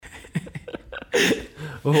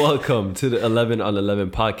Welcome to the 11 on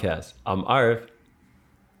 11 podcast. I'm Arif.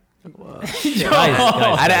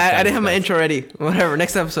 I didn't have my intro ready. Whatever.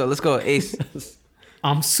 Next episode. Let's go. Ace.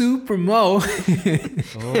 I'm Super Mo. Oh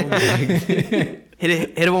my God.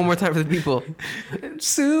 Hit it one more time for the people.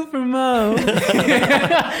 Super Mo.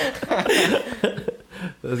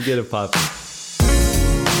 Let's get it popping.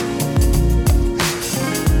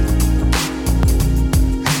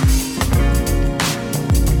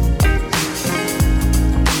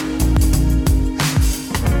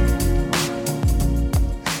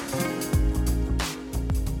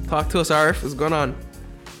 Talk to us, Arif. What's going on?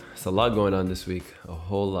 There's a lot going on this week. A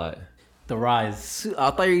whole lot. The rise.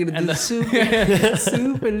 I thought you were going to do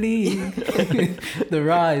Super League. The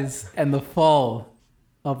rise and the fall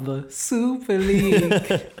of the Super League.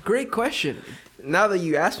 Great question. Now that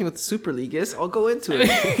you asked me what the Super League is, I'll go into it.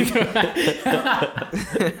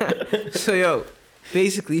 So,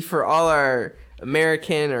 basically for all our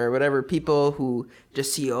American or whatever people who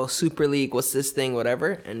just see, Super League, what's this thing,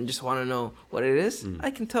 whatever, and just want to know what it is, I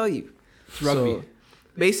can tell you. It's rugby. So,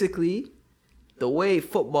 basically, the way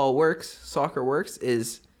football works, soccer works,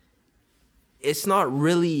 is it's not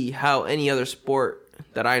really how any other sport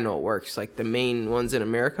that I know works, like the main ones in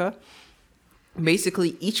America.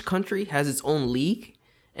 Basically, each country has its own league,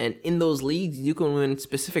 and in those leagues, you can win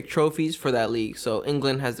specific trophies for that league. So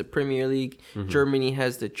England has the Premier League, Germany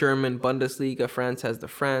has the German Bundesliga, France has the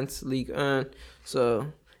France Ligue 1,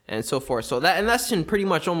 and so forth. So that's in pretty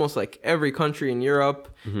much almost like every country in Europe.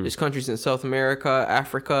 There's countries in South America,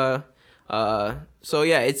 Africa.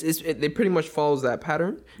 It pretty much follows that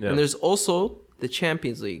pattern. Yeah. And there's also the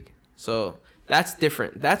Champions League. So that's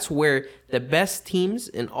different. That's where the best teams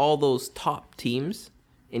in all those top teams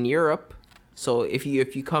in Europe. So if you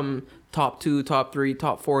come top 2, top 3,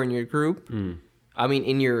 top 4 in your group,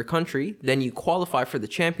 in your country, then you qualify for the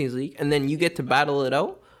Champions League, and then you get to battle it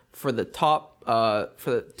out for the top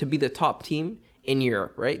to be the top team in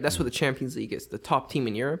Europe, right? That's what the Champions League is, the top team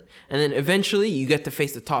in Europe. And then eventually you get to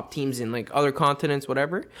face the top teams in like other continents,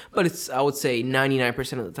 whatever. But it's, I would say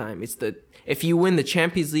 99% of the time, if you win the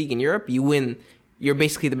Champions League in Europe, you're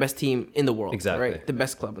basically the best team in the world. Exactly. Right? The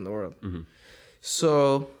best club in the world.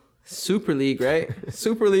 So Super League, right?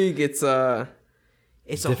 Super League, it's a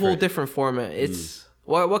whole different format. It's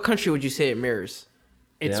what country would you say it mirrors?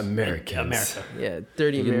 It's America. Yeah,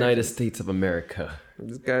 dirty United Americans. States of America.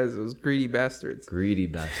 These guys, those greedy bastards. Greedy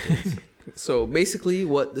bastards. So basically,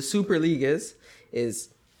 what the Super League is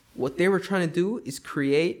what they were trying to do is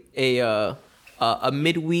create a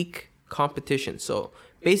midweek competition. So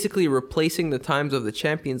basically, replacing the times of the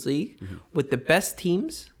Champions League with the best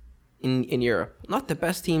teams in Europe. Not the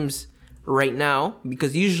best teams right now,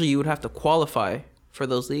 because usually you would have to qualify for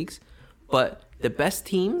those leagues, but the best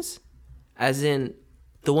teams, as in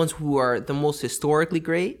the ones who are the most historically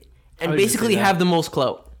great and basically have the most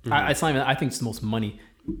clout. I think it's the most money.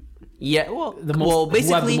 Yeah,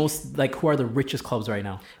 basically, who are the richest clubs right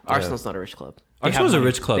now? Arsenal's not a rich club. Arsenal's a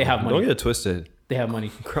rich club. They have money. Don't get it twisted. They have money.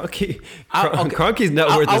 Kroenke's net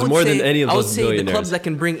worth is more than any of those billionaires. I would say the clubs that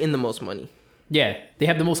can bring in the most money. Yeah, they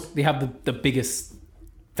have the biggest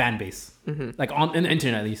fan base, like on the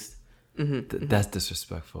internet at least. That's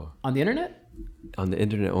disrespectful. On the internet? On the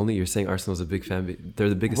internet only, you're saying Arsenal's a big fan base. They're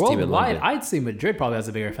the biggest team in London. I'd say Madrid probably has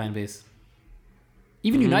a bigger fan base.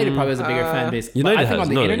 Even United probably has a bigger fan base. United has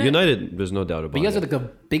United. There's no doubt about it. But you guys are like the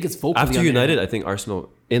biggest vocal. After United, I think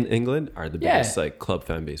Arsenal in England are the biggest club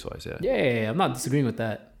fan base wise. Yeah. Yeah, I'm not disagreeing with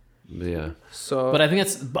that. Yeah. So, but I think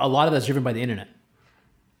a lot of that's driven by the internet.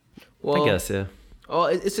 Well, I guess, yeah. Oh,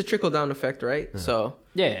 it's a trickle down effect, right? So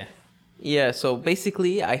yeah. So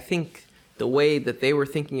basically, I think the way that they were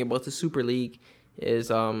thinking about the Super League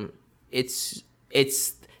is it's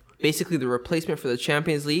basically the replacement for the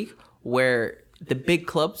Champions League, where the big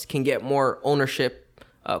clubs can get more ownership,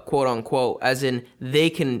 quote unquote, as in they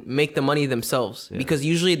can make the money themselves. Yeah. Because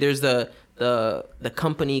usually there's the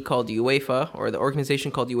company called UEFA, or the organization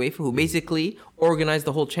called UEFA, who basically organize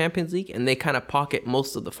the whole Champions League, and they kind of pocket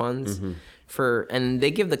most of the funds and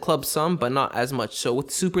they give the club some, but not as much. So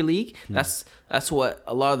with Super League, that's what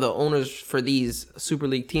a lot of the owners for these Super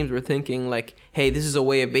League teams were thinking, like, hey, this is a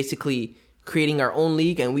way of basically creating our own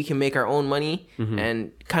league, and we can make our own money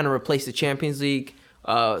and kind of replace the Champions League,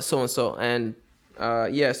 so and so. And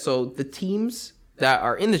so the teams that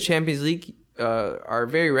are in the Champions League are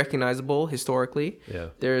very recognizable historically. Yeah.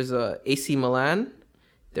 There's AC Milan,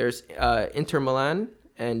 there's Inter Milan,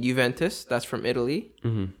 and Juventus. That's from Italy.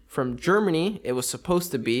 From Germany, it was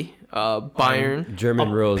supposed to be Bayern.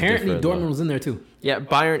 German rules. Apparently, Dortmund was in there too. Yeah,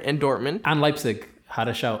 Bayern and Dortmund. And Leipzig had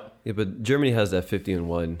a shout. Yeah, but Germany has that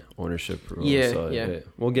 50-1 ownership rule. Yeah, so yeah.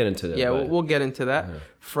 We'll get into that. Yeah, but- we'll get into that.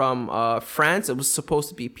 From France, it was supposed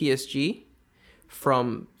to be PSG.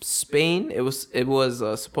 From Spain, it was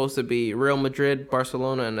supposed to be Real Madrid,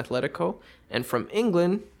 Barcelona, and Atletico. And from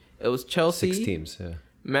England, it was Chelsea, 6 teams, yeah.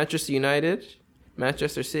 Manchester United,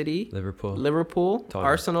 Manchester City, Liverpool, Tottenham.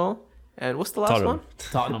 Arsenal, and what's the last one?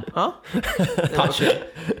 Tottenham. Huh? Hot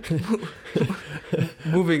shit.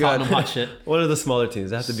 Moving Tottenham on. hot shit. One of the smaller teams.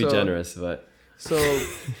 They have to be So- generous, but So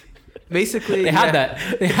basically, They had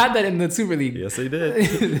that. They had that in the Super League. yes, they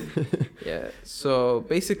did. Yeah. So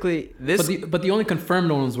basically, this. But the only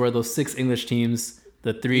confirmed ones were those 6 English teams,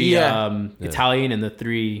 the 3 Yeah. Italian, and the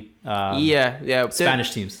 3 yeah.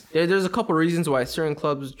 Spanish teams. There's a couple reasons why certain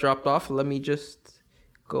clubs dropped off. Let me just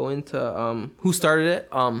go into who started it.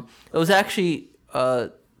 It was actually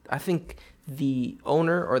I think the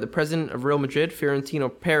owner or the president of Real Madrid, Fiorentino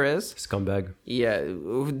Perez. Scumbag. Yeah,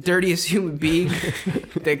 dirtiest human being.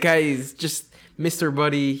 That guy is just Mr.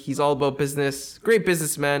 Buddy. He's all about business. Great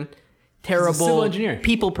businessman. Terrible civil engineer.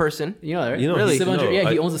 people person. You know that, right? You know, Really? Civil engineer. Yeah,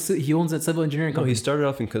 I- he owns a civil engineering No, company. he started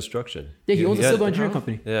off in construction. Yeah, he owns a had- civil engineering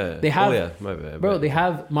company. Yeah. They have- Oh, yeah. My bad. Bro, they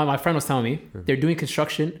have my friend was telling me they're doing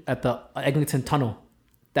construction at the Eglinton Tunnel.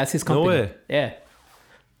 That's his company. way. Yeah.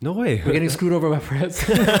 No way. We're getting screwed over by Perez.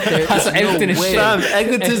 That's what Eglinton is way. shit. Fam,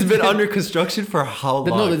 Eglinton's been under construction for how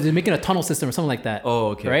long? No, they're making a tunnel system or something like that. Oh,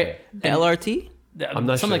 okay, Right? okay. And- LRT. I'm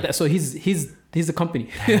not something like sure. that. So he's the company.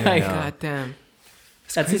 Like, God damn.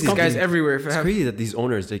 that's his These company. guys everywhere. It's crazy that these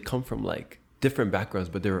owners, they come from like different backgrounds,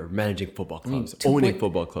 but they're managing football clubs, owning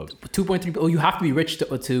football clubs. 2.3. Oh, you have to be rich to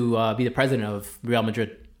be the president of Real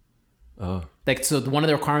Madrid. Oh, Like, so one of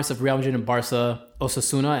the requirements of Real Madrid and Barca,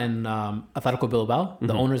 Osasuna, and Atletico Bilbao,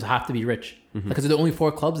 the owners have to be rich because they're the only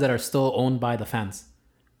 4 clubs that are still owned by the fans,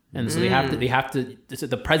 and so they have to. So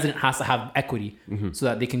the president has to have equity so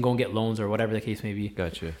that they can go and get loans or whatever the case may be.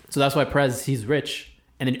 gotcha. So that's why Perez, he's rich,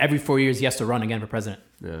 and then every 4 years he has to run again for president.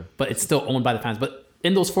 Yeah, But it's still owned by the fans. But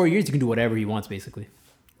in those 4 years, you can do whatever he wants, basically.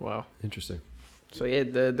 Wow. interesting. So yeah,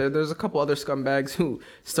 there's a couple other scumbags who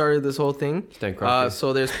started this whole thing. Stan Kroenke.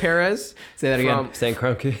 So there's Perez Say that again. Stan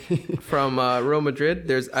Kroenke. from Real Madrid.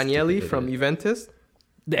 There's Agnelli from Juventus.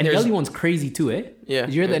 The There's- Agnelli one's crazy too, eh? Yeah,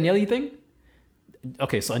 Did you hear yeah. the Agnelli thing?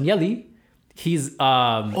 Okay, so Agnelli, he's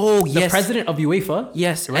Oh, the yes. president of UEFA.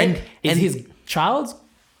 Yes, and and- is and- his child's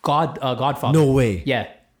godfather. No way. Yeah.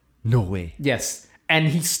 No way. Yes. And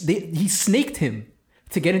he snaked him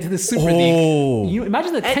to get into the Super Oh. League. You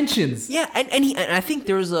imagine the tensions. Yeah, and I think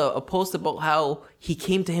there was a post about how he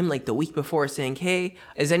came to him like the week before saying, "Hey,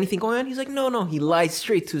 is anything going on?" He's like, "No." He lied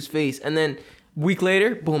straight to his face, and then week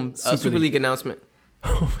later, boom, Super League. League announcement.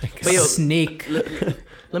 Oh my god. But yo, Snake.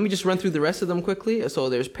 let me just run through the rest of them quickly. So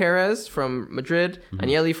there's Perez from Madrid,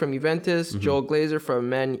 Agnelli from Juventus, Joel Glazer from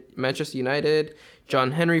Manchester United,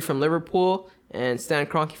 John Henry from Liverpool, and Stan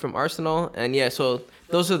Kroenke from Arsenal. And yeah, so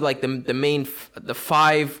those are like the main, the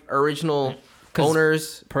 5 original 'Cause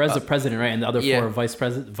owners. Perez the president, right? And the other yeah. 4 vice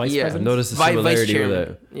presidents. Yeah. presidents? Notice the Vice similarity with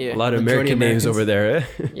chairman. that. Yeah. A lot of Majority American names Americans. over there,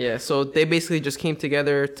 eh? Yeah, so they basically just came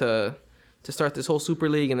together to start this whole Super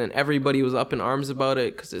League, and then everybody was up in arms about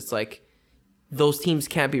it because it's like those teams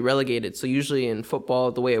can't be relegated. So usually in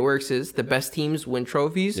football, the way it works is the best teams win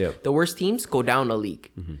trophies. Yep. The worst teams go down a league.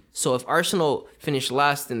 So if Arsenal finished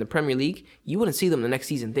last in the Premier League, you wouldn't see them the next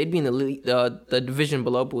season. They'd be in the division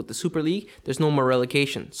below. But with the Super League, there's no more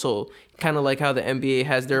relegation. So kind of like how the NBA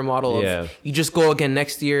has their model of Yeah. you just go again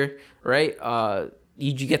next year, right?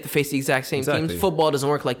 You get to face the exact same Exactly. teams. Football doesn't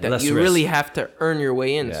work like that. Less You risk. really have to earn your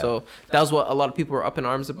way in. Yeah. So that was what a lot of people were up in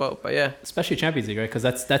arms about. But yeah, Especially Champions League, right? Because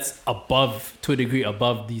that's above, to a degree,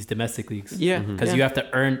 above these domestic leagues. yeah, Because you have to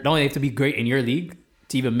earn, not only have to be great in your league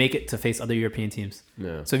to even make it to face other European teams.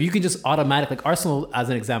 Yeah. So if you can just automatically, like Arsenal as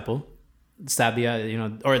an example,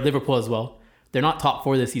 Sabia, or Liverpool as well, they're not top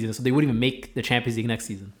 4 this season, so they wouldn't even make the Champions League next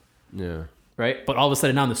season, Yeah. right? But all of a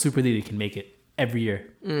sudden now in the Super League, they can make it every year.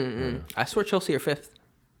 I swear Chelsea are 5th.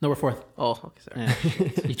 No, we're 4th. Oh, okay, sorry.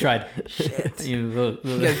 Yeah. You tried. Shit. You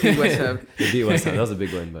guys beat West Ham. They beat West Ham. That was a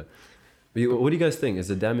big win, but what do you guys think? Is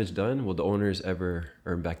the damage done? Will the owners ever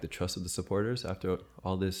earn back the trust of the supporters after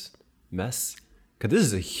all this mess? Because this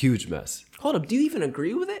is a huge mess. Hold up. Do you even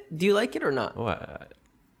agree with it? Do you like it or not? Oh,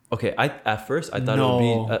 okay. At first I thought No.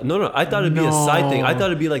 it would be no. I thought it'd be a side thing. I thought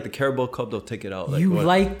it'd be like the Carabao Cup. They'll take it out. Like, You what?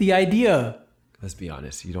 like the idea. Let's be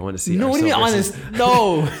honest. You don't want to see. No, what do you mean Arsenal versus- honest?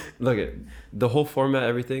 No. Look at the whole format.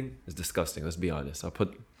 Everything is disgusting. Let's be honest.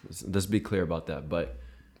 Let's be clear about that. But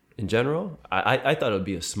in general, I thought it would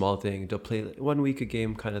be a small thing. They'll play 1 week a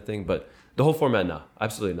game kind of thing. But the whole format, no,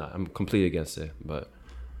 absolutely not. I'm completely against it. But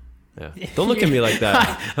Yeah. Don't look at me like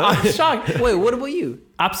that. I'm shocked. Wait, what about you?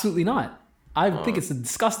 Absolutely not. I think it's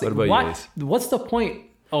disgusting. What about you, Ace? What's the point?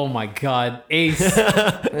 Oh my God, Ace.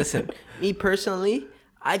 Listen, me personally,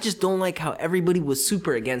 I just don't like how everybody was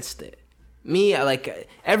super against it. Me, I like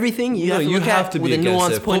everything. You have to look at with a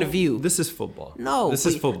nuanced point of view. This is football. No, this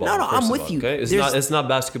is football. No, first I'm of with all, you. Okay, it's not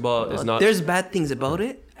basketball. It's not. There's bad things about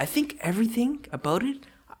it. I think everything about it,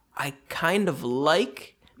 I kind of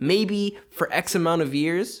like. Maybe for X amount of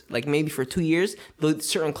years, like maybe for 2 years,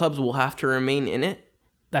 certain clubs will have to remain in it.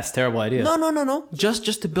 That's a terrible idea. No.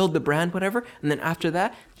 Just to build the brand, whatever, and then after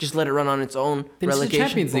that, just let it run on its own. Then it's the relegation.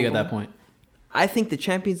 Champions League at that point. I think the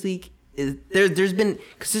Champions League is there. There's been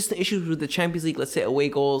consistent issues with the Champions League. Let's say away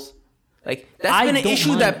goals, like that's been an issue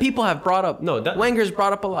mind. that people have brought up. No, Wenger's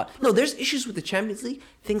brought up a lot. No, there's issues with the Champions League.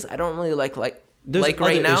 Things I don't really like There's like other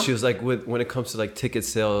right now. issues like when it comes to like ticket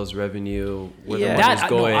sales, revenue, where Yeah. the money's That-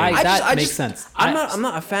 no, going. that makes sense. I'm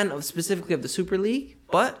not a fan of specifically of the Super League,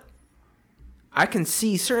 but I can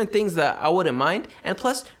see certain things that I wouldn't mind. And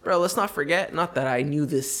plus, bro, let's not forget. Not that I knew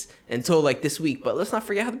this until like this week, but let's not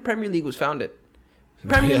forget how the Premier League was founded.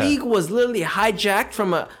 Premier Yeah. League was literally hijacked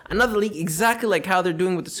from another league, exactly like how they're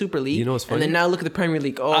doing with the Super League. You know what's And funny? then now look at the Premier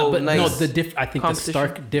League. Oh, But nice. no, I think the Competition.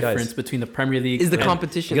 stark difference Guys. between the Premier League is the and-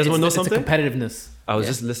 competition. You guys wanna know it's the something? competitiveness. I was Yeah.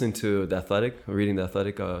 just listening to The Athletic, reading The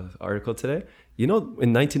Athletic article today. You know,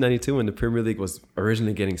 in 1992, when the Premier League was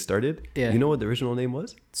originally getting started, Yeah. you know what the original name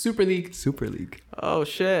was? Super League. Super League. Oh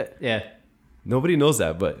shit. Yeah. Nobody knows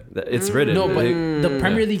that, but it's written. No, but They- the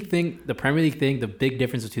Premier League thing, the big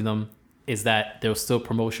difference between them is that there was still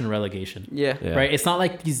promotion relegation. Yeah. Yeah. Right? It's not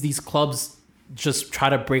like these clubs just try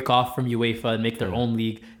to break off from UEFA and make their own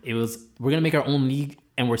league. It was, we're going to make our own league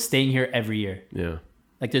and we're staying here every year. yeah.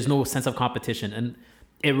 Like there's no sense of competition and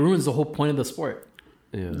it ruins the whole point of the sport.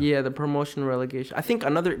 Yeah. Yeah, the promotion relegation. I think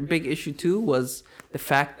another big issue too was the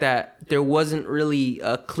fact that there wasn't really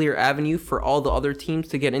a clear avenue for all the other teams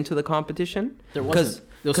to get into the competition. There wasn't.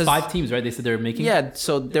 There was 5 teams, right? They said they were making. Yeah,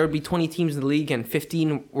 so there would be 20 teams in the league and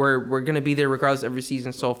 15 were going to be there regardless every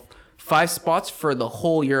season. So 5 spots for the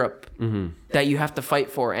whole Europe that you have to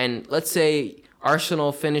fight for. And let's say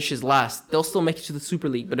Arsenal finishes last, they'll still make it to the Super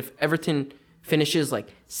League. But if Everton finishes like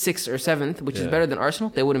 6th or 7th, which is Yeah. better than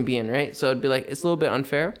Arsenal, they wouldn't be in, right? So it'd be like, it's a little bit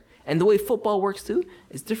unfair. And the way football works too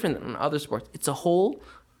is different than other sports. It's a whole,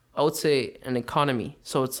 I would say, an economy.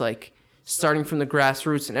 So it's like starting from the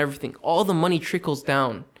grassroots and everything. All the money trickles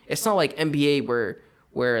down. It's not like NBA where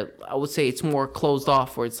I would say it's more closed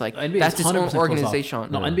off, where it's like NBA that's is its 100% own closed off.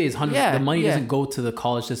 organization. No, NBA is 100%. Yeah, the money yeah. doesn't go to the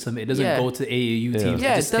college system. It doesn't Yeah. go to AAU teams.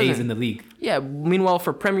 Yeah, it just it stays doesn't. in the league. Yeah. Meanwhile,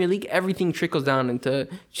 for Premier League, everything trickles down into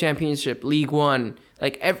Championship, League One,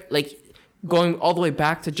 like going all the way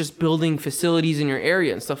back to just building facilities in your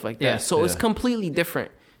area and stuff like that. Yeah. So it's Yeah. completely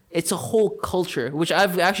different. It's a whole culture, which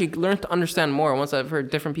I've actually learned to understand more once I've heard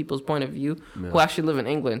different people's point of view who actually live in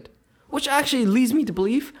England. Which actually leads me to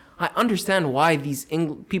believe I understand why these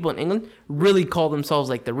people in England really call themselves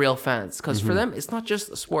like the real fans. Because for them, it's not just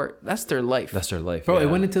a sport. That's their life. That's their life. Bro, yeah. it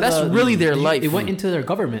went into That's really their life. It went into their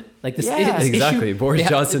government. Like this, Yeah. this Exactly. issue- Boris they had-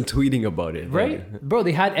 Johnson tweeting about it. right, bro.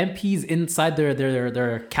 They had MPs inside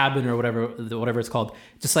their cabin or whatever it's called.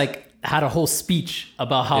 Just like had a whole speech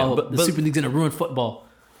about how Yeah, but- the Super League's gonna ruin football.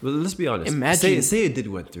 But let's be honest. Imagine- Say it did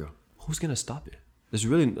went through. Who's gonna stop it? There's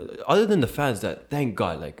really, other than the fans that thank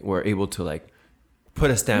God like were able to like put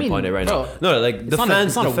a stamp I mean, on it right bro, now. No, like the not fans.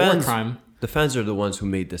 it's not the a war fans, crime. The fans are the ones who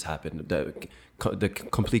made this happen. The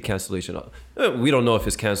complete cancellation. We don't know if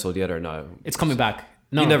it's canceled yet or not. It's coming back.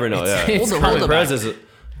 No, You never know. It's, Yeah. it's Hold coming on. back. Perez is.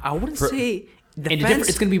 I wouldn't For- say the And fans.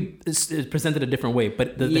 it's gonna be it's presented a different way,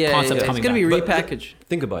 but the Yeah, concept's yeah, coming it's gonna back. be repackaged.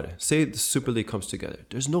 Think about it. Say the Super League comes together.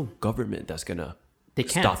 There's no government that's gonna They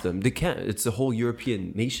can't. stop them. They can't. It's a whole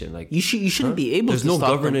European nation. Like You shouldn't be able There's to no stop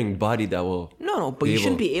them. governing body that will. No, but be you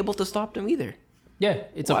shouldn't able- be able to stop them either. Yeah,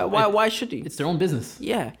 it's Why should you? It's their own business.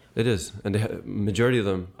 Yeah. It is, and majority of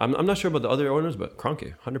them. I'm not sure about the other owners, but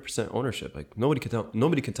Kroenke, 100% ownership. Like nobody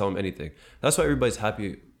can tell him anything. That's why everybody's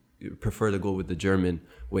happy. You prefer to go with the German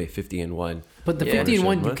way, 50-1. But the Yeah.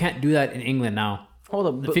 50-1, you What? can't do that in England now. Hold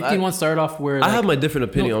up. The 50-1 started off where I like, have my different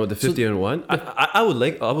opinion No, on the so 50-1. I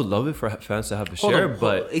would love it for fans to have a Hold share, up,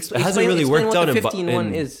 but explain- it hasn't really explain worked what out the in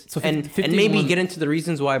 15-1 is. So and 50-1 maybe get into the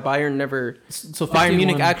reasons why Bayern never. so Bayern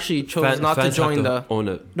Munich 51 actually chose not to fans have join the. own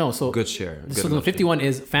a No, so good share. So the 51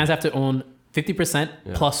 is fans have to own 50%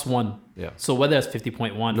 plus 1. Yeah. So whether it's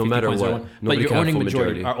 50.1, No matter what, 50.01, but nobody your can have owning full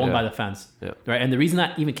majority majority. are owned Yeah. by the fans. Yeah. Right? And the reason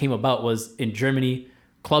that even came about was in Germany,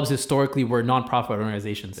 clubs historically were non-profit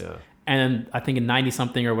organizations. Yeah. And I think in 90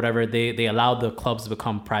 something or whatever, they allowed the clubs to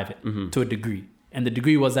become private to a degree. And the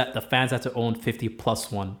degree was that the fans had to own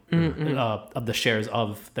 50+1 of the shares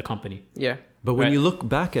of the company. Yeah. But when Right. you look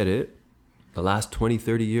back at it, the last 20,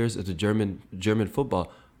 30 years of the German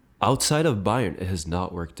football, outside of Bayern, it has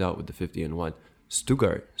not worked out with the 50-1.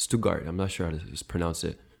 Stuttgart, I'm not sure how to pronounce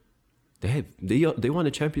it. They won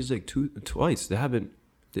the Champions League twice. They haven't.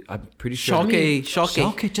 I'm pretty sure.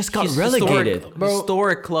 Schalke just got He's relegated.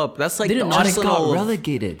 Historic club. That's like They the didn't just Arsenal. got of-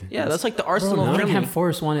 relegated. Yeah, that's like the Bro, Arsenal. of Nottingham Germany.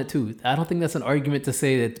 Forest won it too. I don't think that's an argument to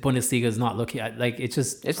say that Bundesliga is not looking at, like, it's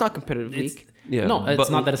just, It's not competitive it's, league. Yeah, no, it's but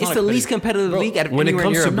not that it's, It's not the a least competitive Bro, league out of when it anywhere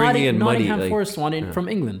comes in to Europe. bringing in money, Nottingham like- Forest won it yeah. from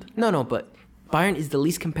England. No, but Bayern is the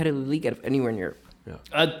least competitive league out of anywhere in Europe.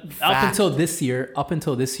 Up Fact. until this year,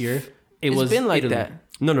 It's was been like Italy. that.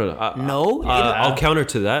 No. No? I'll counter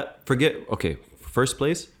to that. Forget. Okay, first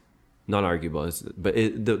place, non-arguable. But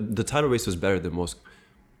the title race was better than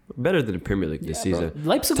the Premier League this season.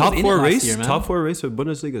 Leipzig Top was in four it last race, year, man. top four race for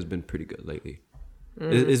Bundesliga has been pretty good lately.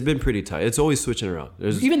 It's been pretty tight. It's always switching around.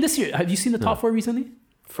 There's Even this year, have you seen the top four recently?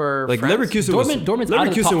 For like France. Dortmund Dortmund's out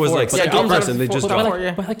of the top Leverkusen was four, like but second Dortmund's out first, of and they the just top by got four,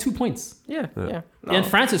 yeah. like 2 points. Yeah. No. And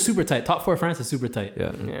France is super tight. Top four France is super tight.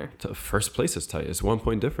 yeah. Yeah. First place is tight. It's 1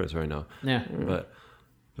 point difference right now. Yeah. But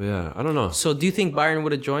yeah, I don't know. So do you think Bayern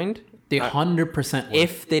would have joined They 100% would.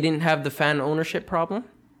 if they didn't have the fan ownership problem?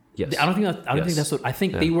 Yes. I don't think Yes. that's what I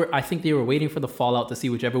think Yeah. they were. I think they were waiting for the fallout to see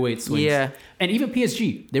whichever way it swings. Yeah. And even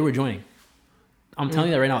PSG, they were joining. I'm telling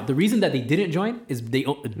you that right now. The reason that they didn't join is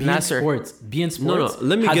BN Nasser. Sports. No.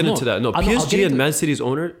 Let me get into that. No, I'll get PSG into and it. Man City's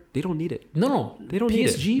owner, they don't need it. No. They don't need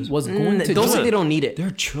it. PSG was going to Don't join. say they don't need it. They're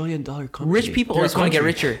 $1 trillion company. Rich people They're a always want to get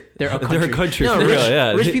country. richer. They're a country. They're a country No, for rich, real.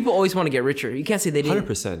 Yeah. rich people always want to get richer. You can't say they didn't.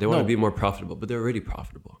 100%. They want to No. be more profitable, but they're already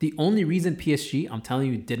profitable. The only reason PSG, I'm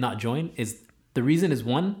telling you, did not join is the reason is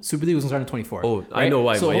one, Super League was going to start in 24. Oh, I know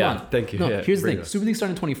why, but hold yeah, on. thank you. No, Yeah, here's the bring thing. it up. Super League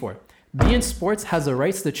started in 24. BN Sports has the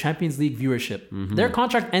rights to the Champions League viewership. Their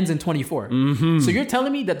contract ends in 24. So you're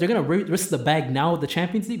telling me that they're going to risk the bag now with the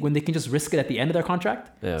Champions League when they can just risk it at the end of their contract?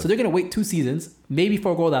 Yeah. So they're going to wait 2 seasons, maybe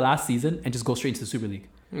forego that last season, and just go straight into the Super League.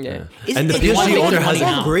 Yeah. And the if you wanna PSG make owner your has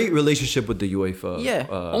money a now- great relationship with the UEFA. Yeah.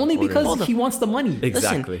 Only owners. because he wants the money.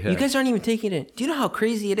 Exactly. Listen, yeah. you guys aren't even taking it. Do you know how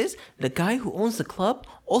crazy it is? The guy who owns the club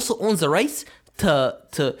also owns the rights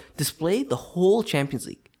to display the whole Champions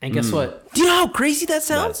League. And guess what? Do you know how crazy that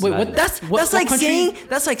sounds? That's Wait, what- That's what like country-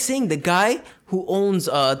 saying the guy who owns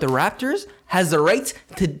the Raptors has the rights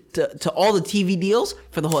to all the TV deals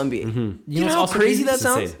for the whole NBA. You You know know what's how also crazy crazy? that It's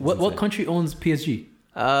sounds? insane. What country owns PSG?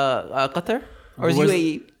 Qatar or is Where's-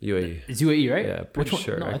 UAE? UAE. It's UAE, right? Yeah, pretty Which one?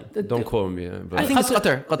 sure. No, Don't quote me. But I think it's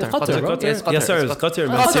Qatar. It's Qatar, bro. Yes, Qatar. Yes, sir. It's It's Qatar.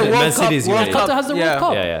 Qatar World Man Cup, City's World UAE. Cup. Qatar has the Yeah. World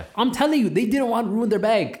Cup. Yeah, yeah. I'm telling you, they didn't want to ruin their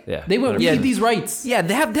bag. Yeah, They went, we 100%. need these rights. Yeah,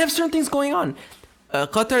 they have certain things going on.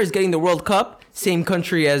 Qatar is getting the World Cup, same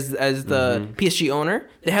country as the PSG owner.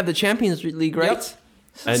 They have the Champions League rights.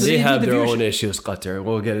 And So they they have need the their viewership. own issues, Qatar.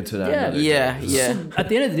 We'll get into that. Yeah. another Yeah, time. yeah. So at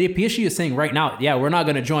the end of the day, PSG is saying right now, yeah, we're not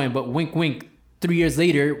going to join, but wink, wink. 3 years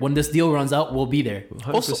later, when this deal runs out, we'll be there.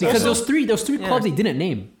 100%. Because those three clubs they didn't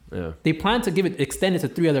name. Yeah. They plan to give it extended to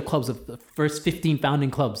 3 other clubs of the first 15 founding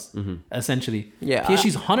clubs, essentially. Yeah,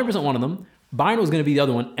 PSG's 100% one of them. Bayern was going to be the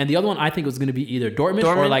other one, and the other one I think was going to be either Dortmund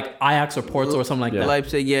or like Ajax or Porto or something like that.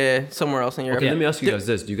 Leipzig, yeah, somewhere else in Europe. Okay, Yeah. let me ask you guys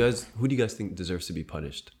this: who do you guys think deserves to be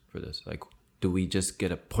punished for this? Like, do we just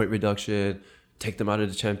get a point reduction, take them out of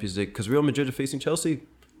the Champions League? Because Real Madrid are facing Chelsea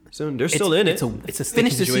soon. They're still in it. It's a sticky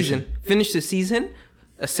Finish the situation. season. Finish the season.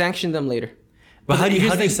 Sanction them later. But how do here's you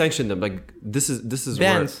the thing. sanction them? Like, this is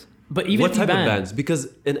Bans. But even what if you type ban, of bans? Because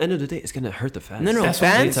at the end of the day, it's gonna hurt the fans. No, that's,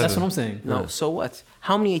 bans? that's what I'm saying. No, so what?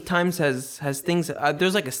 How many times has things?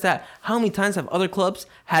 There's like a stat. How many times have other clubs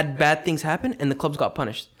had bad things happen and the clubs got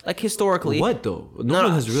punished? Like historically. What though? No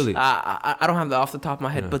one has really. I don't have that off the top of my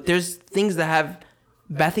head, but there's things that have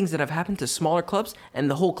bad things that have happened to smaller clubs,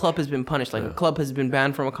 and the whole club has been punished. Like a club has been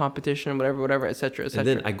banned from a competition, whatever, etc., And etc.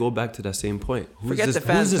 then I go back to that same point. Forget the who's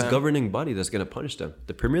fans, this man. governing body that's gonna punish them?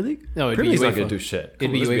 The Premier League? No, it'd be Premier League's not UEFA. gonna do shit.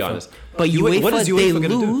 It'd be Let's be UEFA. honest. But UEFA, what is they UEFA gonna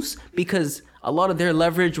do? lose because a lot of their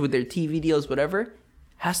leverage with their TV deals, whatever,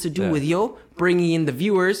 has to do Yeah. with bringing in the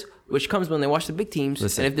viewers, which comes when they watch the big teams.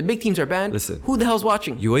 Listen. And if the big teams are banned, Listen. who the hell's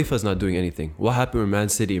watching? UEFA's not doing anything. What happened with Man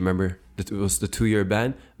City? Remember, it was the 2-year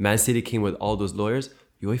ban. Man City came with all those lawyers.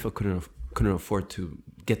 UEFA couldn't afford to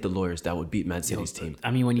get the lawyers that would beat Man City's team.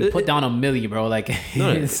 I mean, when you put down $1 million, bro, like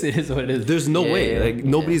No, it is what it is. There's no Yeah, way. yeah, Like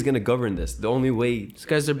nobody's gonna govern this. The only way, These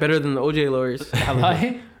guys are better than the OJ lawyers.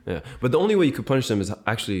 Lie? yeah. But the only way you could punish them is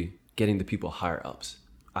actually getting the people higher ups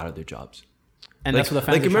out of their jobs. And Like, that's what the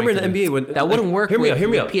fans like are remember in trying the to do. NBA when That wouldn't work Hear me with- out. Hear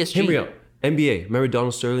me with out. PSG. Hear me out. NBA. Remember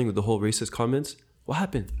Donald Sterling with the whole racist comments? What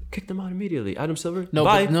happened? Kick them out immediately. Adam Silver. No,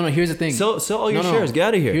 bye. but no. Here's the thing. Sell all your shares. Get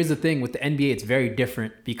out of here. Here's the thing with the NBA. It's very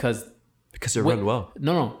different because Because they're run well.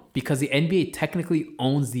 No, because the NBA technically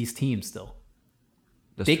owns these teams still.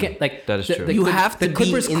 That's They true. can like that is true. You have to the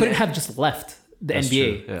Clippers be in couldn't there. have just left the That's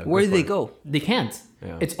NBA. true. Yeah, Where go did for they it. go? They can't.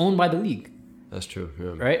 Yeah. It's owned by the league, That's true.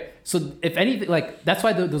 Yeah. right? So if anything, like that's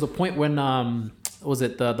why there was a point when what was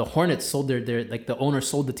it the Hornets sold their like the owner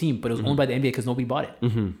sold the team, but it was owned by the NBA because nobody bought it,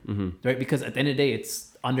 right? Because at the end of the day,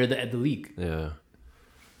 it's under the league. Yeah.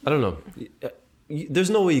 I don't know. There's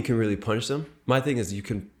no way you can really punish them. My thing is,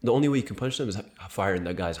 the only way you can punish them is firing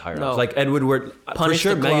that guy's higher No. ups. Like Ed Woodward, for Punish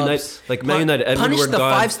sure. the Man United, clubs. like Man United, Ed Punish Woodward the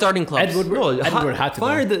gone. 5 starting clubs. Ed Woodward, No, Ed Woodward had to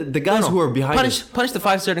fire go. the guys who are behind. Punish the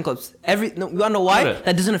 5 starting clubs. You wanna know why? No, no.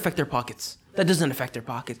 That doesn't affect their pockets. That doesn't affect their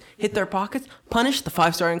pockets. Hit their pockets. Punish the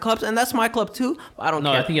 5 starting clubs, and that's my club too. But I don't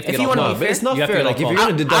No, care. I think you have to if get you off want to the- No, be but it's fair, not You have to fair. get Like if off you're ball.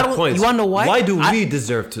 gonna I deduct don't- points, you wanna know why? Why do I- we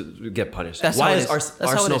deserve to get punished? That's Why how it is is. That's how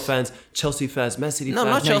it Arsenal is. fans, Chelsea fans, Man City No, fans,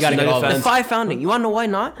 not you Chelsea. gotta get United all The fans? 5 founding. You want to know why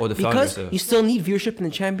not? Or the because founders, yeah. you still need viewership in the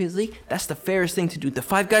Champions League. That's the fairest thing to do. The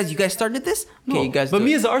 5 guys, you guys started this. Okay, No, you guys. but do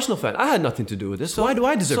me it. as an Arsenal fan, I had nothing to do with this. So why do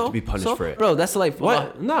I deserve to be punished for it? Bro, that's life. Why?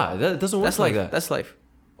 Nah, that doesn't work That's like life. that. That's life.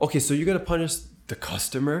 Okay, so you're gonna punish the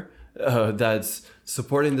customer that's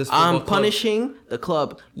supporting this football I'm club? punishing the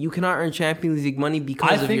club. You cannot earn Champions League money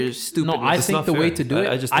because of your stupid. No, I It's think not the way fair. to do it.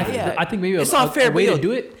 I just I think think, it's- I think maybe It's a, not fair, a way but to yo-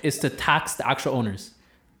 do it is to tax the actual owners.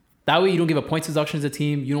 That way, you don't give a points deduction to the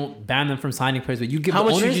team. You don't ban them from signing players, but you give How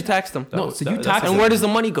the much owners. did you tax them? No, so you That's tax And them. where does the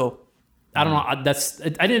money go? I don't know. That's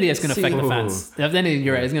at the end of the day, it's going to affect the See. fans. At the end of the day,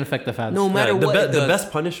 you're right. It's going to affect the fans. No matter the, what, it the does. best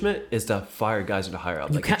punishment is to fire guys in the higher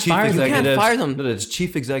up. Like can't the chief fire them. You can't executives. fire them. No, it's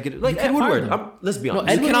chief executive. Like You Ed can't fire Woodward. them. Let's be No,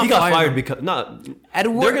 honest. Ed he Woodward got fired fired him. because Ed they're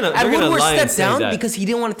Woodward, gonna Ed Woodward lie and stepped say down that. because he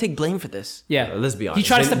didn't want to take blame for this. Yeah, let's be He honest.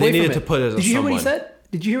 tried to They- step they away needed from to it. put it on Did you hear what he someone. said?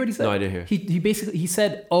 Did you hear what he said? No, I didn't hear. He basically he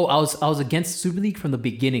said, "Oh, I was against Super League from the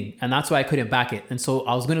beginning, and that's why I couldn't back it, and so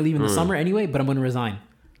I was going to leave in the summer anyway, but I'm going to resign."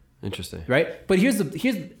 Interesting. Right? But here's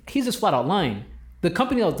just flat out lying. The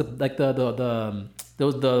company that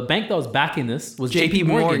was the bank that was backing this was JP JP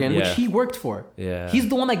Morgan, Morgan. which Yeah. he worked for. Yeah. He's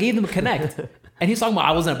the one that gave them a connect. And he's talking about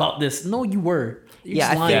I wasn't about this. No, you were. You're Yeah,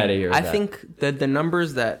 just I lying. Get outta here with I that. think that the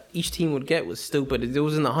numbers that each team would get was stupid. It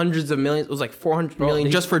was in the hundreds of millions. It was like 400 Bro, million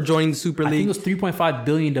they- just for joining the Super I think League. it was 3.5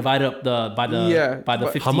 billion divided up by the but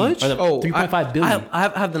 15. how much? Or the 3.5 billion. I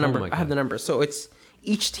have the number. my I have God. the number. So it's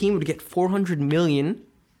each team would get 400 million.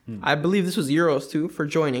 I believe this was euros too for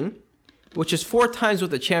joining, which is 4 times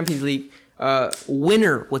what the Champions League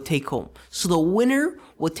winner would take home. So the winner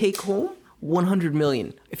would take home 100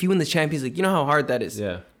 million if you win the Champions League. You know how hard that is.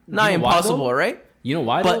 Yeah. Not You know why, impossible, though? right? You know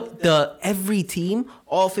why though? But every team,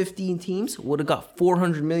 all 15 teams, would have got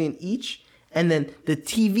 400 million each, and then the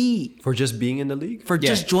TV For just being in the league? for Yeah.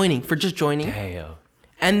 just joining, Damn.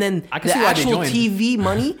 and then I can the see why they actual joined. TV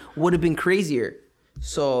money would have been crazier.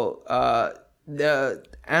 So the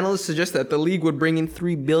analysts suggest that the league would bring in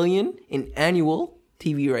 3 billion in annual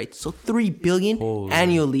TV rights. So 3 billion Holy.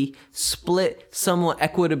 annually, split somewhat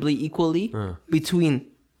equitably, equally between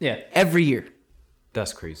Yeah. every year.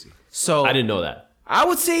 That's crazy. So I didn't know that. I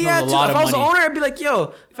would say That yeah. was a Too. lot If of I was the money. owner, I'd be like,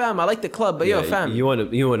 "Yo, fam, I like the club, but yo, fam, You want to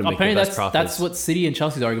make the Apparently, best that's profits. what City and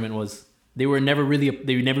Chelsea's argument was. They never really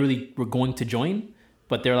were going to join,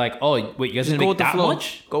 but they're like, oh wait, you guys just gonna go make with the that flow.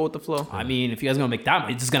 much? Go with the flow." I mean, if you guys gonna make that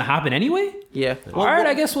much, it's just gonna happen anyway. Yeah. All right,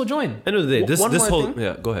 I guess we'll join. End of the day, this One this more whole thing.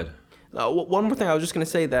 yeah. Go ahead. One more thing, I was just gonna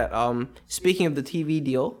say that speaking of the TV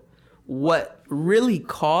deal, what really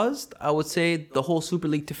caused, I would say, the whole Super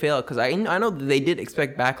League to fail, because I know that they did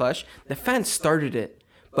expect backlash. The fans started it,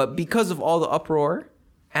 but because of all the uproar,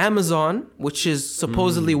 Amazon, which is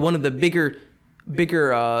supposedly one of the bigger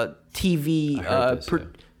TV I heard this, yeah.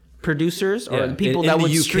 producers or Yeah, the people in that the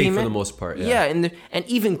would UK stream for it, the most part, yeah. and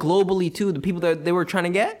even globally too, the people that they were trying to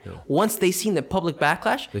get, once they seen the public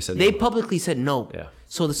backlash, They said they no. publicly said no. Yeah.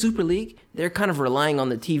 So the Super League, they're kind of relying on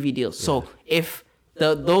the TV deals. So if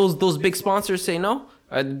those big sponsors say no,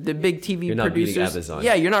 the big TV You're not beating producers, Amazon.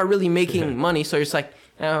 yeah, you're not really making money. So it's like,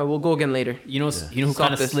 we'll go again later. You know who Stop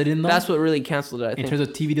kind of this. slid in though? That's what really canceled it. I in think. terms of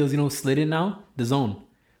TV deals, you know who slid in now? The Zone.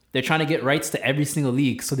 They're trying to get rights to every single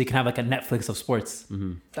league so they can have like a Netflix of sports.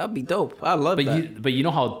 That'd be dope. I love that. But you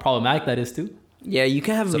know how problematic that is too. Yeah, you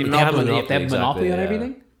can have a If they monopoly. have, monopoly, if they have exactly, monopoly on yeah.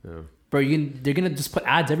 everything, Yeah. bro, they're gonna just put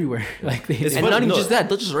ads everywhere. Like they, It's And funny, not even no. just that,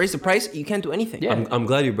 they'll just raise the price. You can't do anything. Yeah. I'm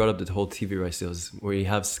glad you brought up the whole TV rights deals where you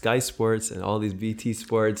have Sky Sports and all these BT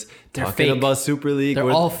Sports They're talking fake. about Super League. They're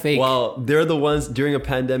all fake. Well, they're the ones during a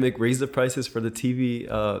pandemic raised the prices for the TV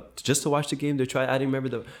just to watch the game. They try adding, remember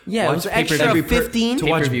the Yeah, it watch was extra every 15 to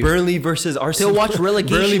watch pay-per-view. Burnley versus Arsenal, watch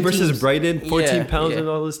relegation Burnley versus teams. Brighton, 14 Yeah, pounds yeah. and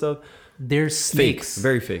all this stuff. they're snakes.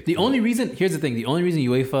 Very fake. The only reason, here's the thing, the only reason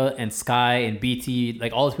UEFA and Sky and BT,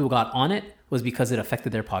 like all those people got on it was because it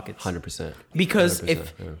affected their pockets. 100%. Because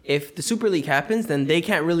 100%, if the Super League happens, then they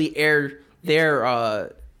can't really air their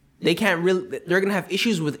they're gonna have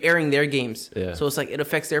issues with airing their games. Yeah. So it's like it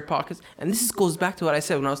affects their pockets. And this goes back to what I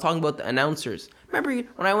said when I was talking about the announcers. Remember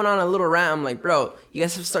when I went on a little rant? I'm like, bro, you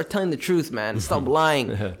guys have to start telling the truth, man. Stop lying.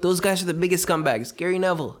 Those guys are the biggest scumbags. Gary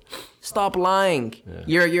Neville, stop lying.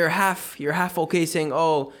 Yeah. You're half okay saying,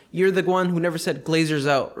 oh, you're the one who never said Glazers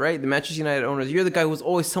out, right? The Manchester United owners. You're the guy who was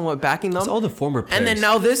always somewhat backing them. It's all the former players. And then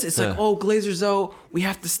now this, it's like, Yeah. oh, Glazers out. We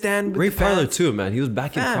have to stand with Ray the Fowler fans. too, man. He was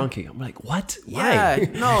backing Yeah. Kroenke. I'm like, what? Yeah, Why?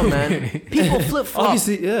 no, man. People flip flop.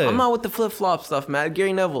 Obviously, yeah. I'm not with the flip flop stuff, man.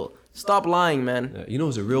 Gary Neville, stop lying, man. Yeah, you know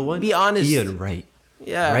who's a real one? Be honest. Ian Wright.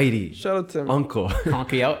 Yeah, Righty. Shout out to him. Uncle.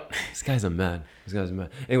 Honky out. This guy's a man.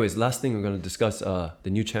 Anyways, last thing we're gonna discuss the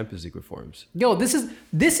new Champions League reforms. Yo, this is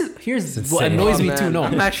here's It's what insane. annoys Oh, me man. too. No,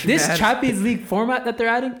 I'm actually this mad. Champions League format that they're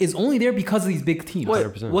adding is only there because of these big teams. Wait,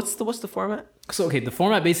 100%. what's the format? So okay, the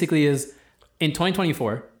format basically is in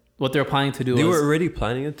 2024. What they're planning to do They is were already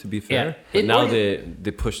planning it, to be fair. Yeah. But It- now or-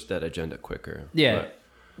 they pushed that agenda quicker. yeah. But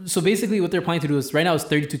So basically, what they're planning to do is right now it's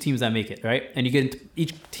 32 teams that make it, right? And you get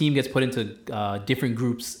each team gets put into different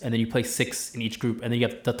groups, and then you play 6 in each group, and then you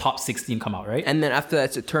have the top 16 come out, right? And then after that,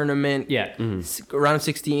 it's a tournament. Yeah, Round of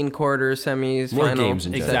 16, quarters, semis, More final. games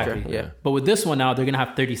in general. exactly. Yeah. But with this one now, they're gonna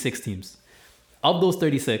have 36 teams. Of those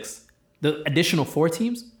 36, the additional 4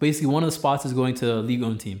 teams, basically one of the spots is going to the league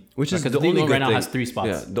owned team, which is because the league only owned good right now thing. has 3 spots.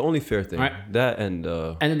 Yeah, the only fair thing. Right. That and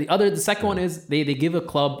And then the second one is they give a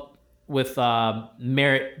club with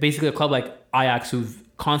merit, basically a club like Ajax who've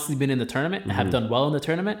constantly been in the tournament and have done well in the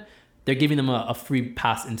tournament. They're giving them a free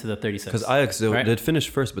pass into the 36. because Ajax right? they'd finish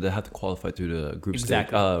first, but they had to qualify through the group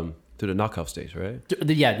Exactly. stage, to the knockout stage, right?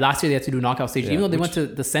 Yeah, last year they had to do knockout stage, Yeah, even though they which- went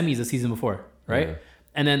to the semis the season before, right? Yeah.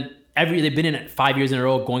 And then they've been in it 5 years in a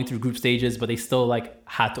row going through group stages, but they still like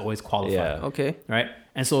had to always qualify, Yeah. Okay. right?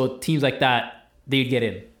 And so teams like that, they'd get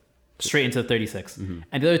in straight into the 36.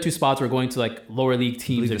 And the other 2 spots were going to like lower league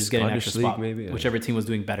teams believe that the just get an Scottish extra league, spot. maybe, yeah. Whichever team was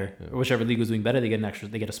doing better, or whichever league was doing better, they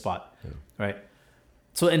get a spot, right?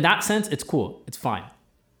 So in that sense, it's cool, it's fine.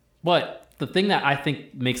 But the thing that I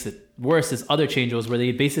think makes it worse is other changes where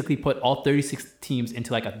they basically put all 36 teams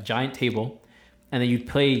into like a giant table, and then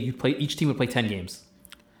each team would play 10 games.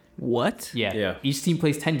 What? Yeah. Each team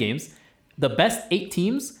plays 10 games. The best 8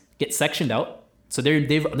 teams get sectioned out, so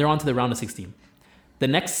they're on to the round of 16. The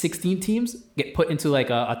next 16 teams get put into like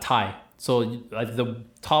a tie. So like the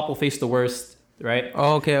top will face the worst, right?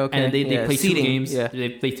 Oh, okay. And then they Yeah, play seeding. 2 games. Yeah. They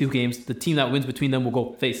play 2 games. The team that wins between them will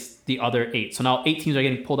go face the other 8. So now 8 teams are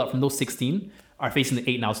getting pulled out from those 16 are facing the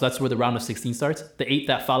 8 now. So that's where the round of 16 starts. The 8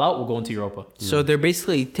 that fell out will go into Europa. So they're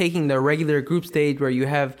basically taking the regular group stage where you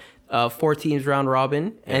have 4 teams round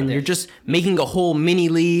robin, and Yeah. you're just making a whole mini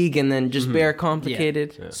league, and then just bare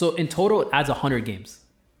complicated. Yeah. So in total, it adds 100 games.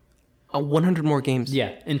 100 more games.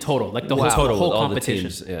 Yeah, in total, like the Wow. whole, Total the whole with all the competition.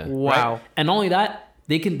 teams, yeah. Wow. Right? And not only that,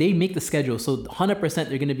 they make the schedule. So 100%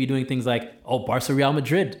 they're going to be doing things like, oh, Barca Real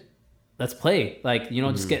Madrid, let's play. Like,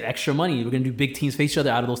 just get extra money. We're going to do big teams face each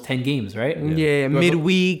other out of those 10 games, right? Yeah,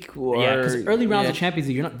 midweek or Yeah, because early rounds yeah. of Champions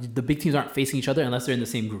League, the big teams aren't facing each other unless they're in the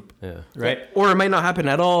same group, Yeah. right? Or it might not happen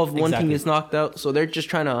at all if one team Exactly. gets knocked out. So they're just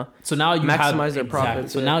trying to So now you maximize have, their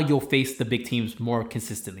profits. So yeah. now you'll face the big teams more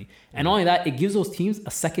consistently, and not only that, it gives those teams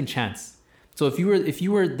a second chance. So if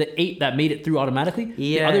you were the 8 that made it through automatically,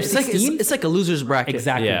 the other it's like 16, it's like a loser's bracket.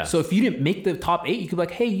 exactly. Yeah. So if you didn't make the top 8, you could be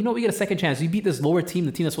like, hey, we get a second chance. You beat this lower team,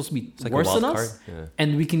 the team that's supposed to be like a worse than wild us, card, yeah.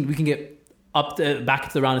 and we can get back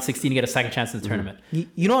to the round of 16 and get a second chance in the tournament.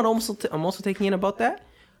 You know what I'm also taking in about that?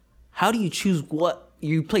 How do you choose what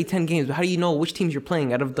you play 10 games, but how do you know which teams you're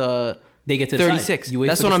playing out of the They get to 36? decide. You wait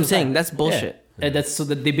That's for what them I'm to decide. saying. That's bullshit. Yeah. And that's so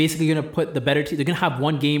that they basically gonna put the better team. They're gonna have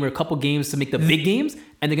one game or a couple games to make the big games,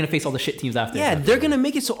 and they're gonna face all the shit teams after. Yeah, they're gonna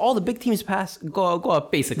make it so all the big teams go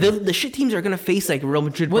up. Basically. the shit teams are gonna face like Real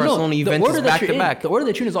Madrid, Well, Barcelona, Juventus back to in, back. the order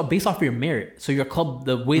that you're in is all based off of your merit. So your club,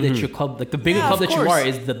 the way that your club, like the bigger Yeah, club of that you course. are,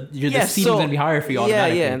 is the seeding's gonna be higher for you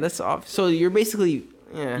automatically. Yeah, that's off. So you're basically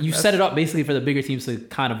You set it up basically for the bigger teams to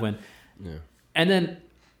kind of win. Yeah. And then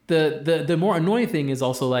the more annoying thing is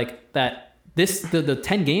also like that the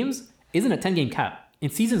 10 games isn't a 10 game cap. In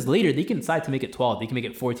seasons later, they can decide to make it 12. They can make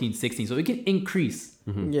it 14, 16. So it can increase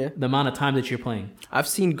Yeah, the amount of time that you're playing. I've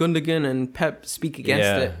seen Gundogan and Pep speak against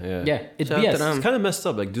it. Yeah, it's Shout out to BS. them. It's kind of messed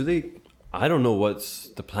up. Like, do they? I don't know what's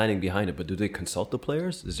the planning behind it, but do they consult the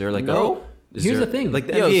players? Is there like No. Here's the thing. Like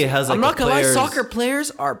the Yo, NBA has like I'm not the gonna lie, players- soccer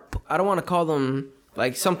players are. I don't want to call them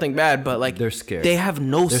like something bad, but like They're scared. They have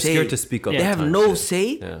no They're say. scared to speak up They at have times, no yeah.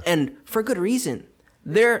 say, Yeah. and for good reason.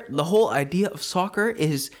 the whole idea of soccer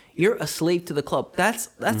is you're a slave to the club. That's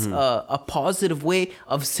a positive way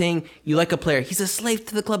of saying you like a player. He's a slave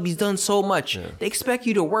to the club. He's done so much. They expect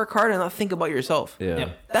you to work hard and not think about yourself. Yeah.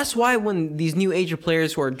 That's why when these new age of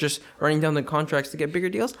players who are just running down the contracts to get bigger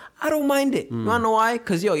deals, I don't mind it. You wanna know why?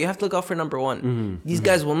 Because you have to look out for number one. These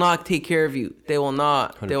guys will not take care of you. They will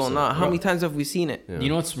not. They will 100%. not. How many times have we seen it? You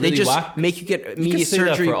know what's really They just whack? make you get You media can say that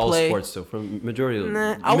surgery for all play. sports, though. From majority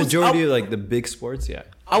I like the big sports, yeah.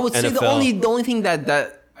 I would say the NFL. only thing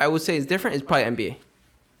that I would say is different is probably NBA.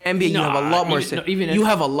 NBA, you have a lot more say. You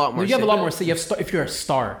have a lot more. You have a lot say. more say. You have if you're a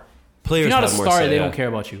star. Players If you're not a have more star, say, they yeah. don't care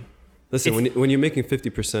about you. Listen, when you're making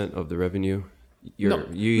 50% of the revenue, you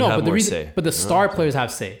have but more say. But the star players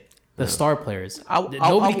have say. The star players.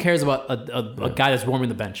 Nobody cares about a guy that's warming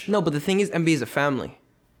the bench. No, but the thing is, NBA is a family.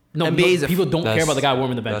 No, NBA is people don't care that's- about the guy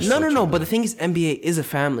warming the bench. that's- No, so no. true. But the thing is, NBA is a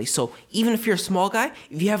family. So even if you're a small guy,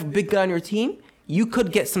 if you have a big guy on your team, you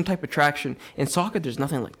could get some type of traction. In soccer, there's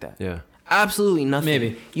nothing like that. Yeah. Absolutely nothing.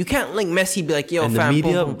 Maybe. You can't link Messi be like, yo, And the fam,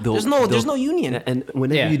 media, boom, boom. they'll- There's no union. And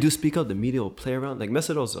whenever Yeah. you do speak out, the media will play around. Like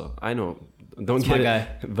Mesut Ozil, I know, don't That's get my it,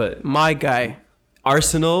 guy. but My guy.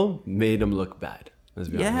 Arsenal made him look bad. Let's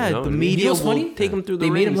be honest. Yeah, You know? the You media know what's will funny? take him through the They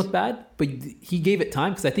made him rings. look bad, but he gave it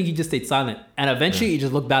time because I think he just stayed silent, and eventually he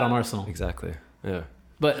just looked bad on Arsenal. Exactly. Yeah.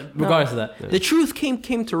 But regardless of that, The truth came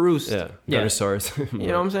to roost. Yeah. Yeah. Gunnersaurus. You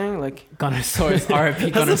know what I'm saying? Like, Gunnersaurus,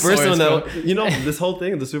 RIP That's the first Gunnersaurus, one bro. that, you know, this whole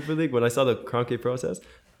thing, the Super League, when I saw the Kroenke protest,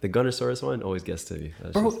 the Gunnersaurus one always gets to me.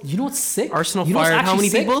 That's Bro, just- you know what's sick? Arsenal You know what's fired how actually many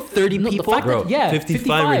sick? people? 30 No, the people? fact that- bro, yeah,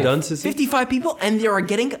 55 redundancy. 55 people, and they are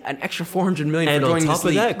getting an extra 400 million And for on joining top this of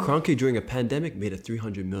league. that, Kroenke during a pandemic made a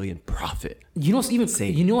 300 million profit. You know what's even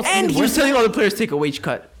You know what's And even he was worse? telling all the players to take a wage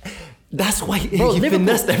cut. That's why Bro, he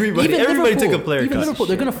finessed everybody. even Everybody took a Liverpool- player even cut. Liverpool,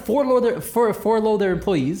 they're gonna furlough their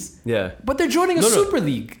employees. Yeah. But they're joining a No. Super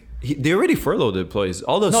League. They already furloughed the employees.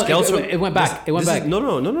 All the No, scouts it went back. It went back.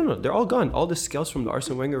 No. They're all gone. All the scouts from the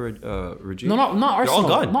Arsene Wenger regime. No, not Arsenal.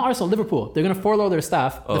 They're all gone. Not Arsenal. Liverpool. They're gonna furlough their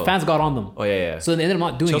staff. The Oh. fans got on them. Oh yeah. So they ended up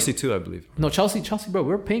not doing Chelsea it. too, I believe. No, Chelsea, bro.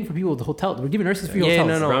 We're paying for people at the hotel. We're giving nurses free Yeah,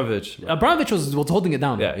 hotels. no. Abramovich. Abramovich was holding it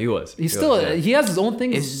down. Yeah, he was. He's He still. was, yeah. He has his own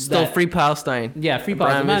things. It's still that- free Palestine. Yeah, free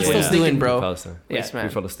Palestine. Abramovich Man's was still doing, sticking, bro. Palestine. Yeah. Waste man.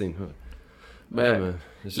 Free Palestine. Huh. But Yeah, man.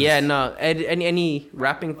 It's just- yeah, no. Any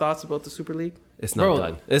wrapping thoughts about the Super League? It's not Bro,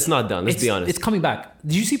 done. It's not done. Let's be honest. It's coming back.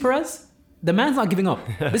 Did you see Perez? The man's not giving up.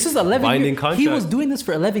 This is 11 Binding years. He contract. was doing this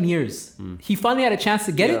for 11 years. He finally had a chance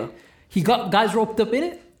to get Yeah. it. He got guys roped up in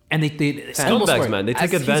it, and they almost Scumbags, worked. man. They take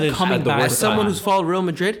As he's advantage coming at the back- worst As someone time. who's followed Real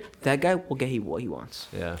Madrid, that guy will get what he wants.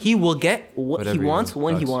 Yeah. He will get what Whatever he he wants wants.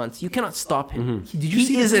 when he Facts. wants. You cannot stop him. Did you He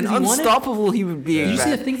see the is an things he wanted? unstoppable human being. Did you see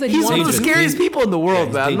man. the things that he He's one of the wanted? scariest people in the world,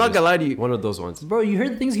 he's man. I'm not dangerous. gonna lie to you. One of those ones. Bro, you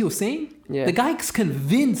heard the things he was saying? Yeah. The guy's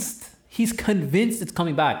convinced. He's convinced it's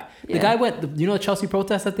coming back. The Yeah. guy went. You know the Chelsea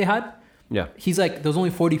protest that they had? Yeah. He's like, there's only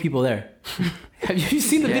 40 people there. Have you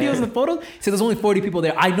seen the Yeah. videos and the photos? He said, there's only 40 people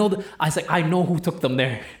there. I was like, I know who took them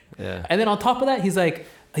there. Yeah. And then on top of that, he's like,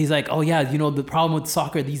 oh yeah, you know, the problem with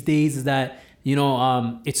soccer these days is that, you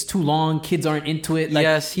know, it's too long. Kids aren't into it. Like,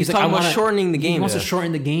 Yes, he's like, talking I about wanna- shortening the He game. wants to Yeah.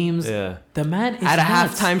 shorten the games. Yeah. The man is At a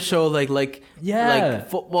nuts. halftime show, like Yeah.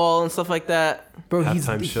 football and stuff like that. Bro,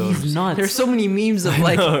 halftime shows. he's nuts. There's so many memes of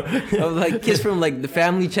like kids from like the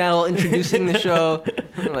Family Channel introducing the show,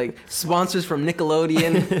 like sponsors from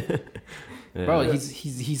Nickelodeon. Bro,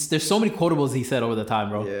 he's there's so many quotables he said over the time,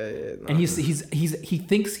 bro. No. And he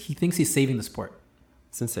thinks he's saving the sport.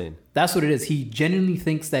 It's insane. That's what it is. He genuinely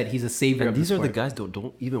thinks that he's a savior And of these the are the sport. guys that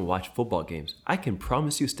don't even watch football games. I can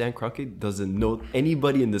promise you Stan Kroenke doesn't know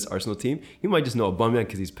anybody in this Arsenal team. He might just know Aubameyang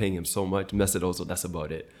because he's paying him so much. Mesut Ozil, that's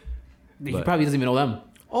about it. He but- probably doesn't even know them.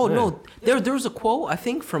 Oh Yeah. no, there was a quote I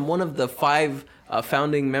think from one of the 5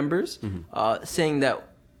 founding members saying that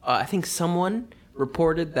I think someone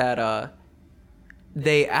reported that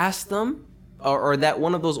they asked them or that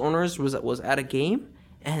one of those owners was at a game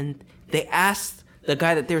and they asked the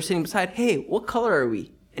guy that they were sitting beside, "Hey, what color are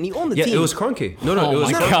we?" And he owned the Yeah, team. it was Kroenke. No, Oh it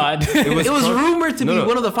was my Kroenke. God. It was, It was Kroenke. rumored to No, be no.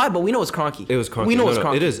 one of the 5, but we know it's Kroenke. It was Kroenke. We know No, it's no,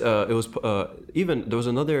 Kroenke. It is. It was even there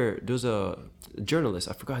was a journalist.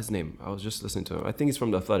 I forgot his name. I was just listening to him. I think he's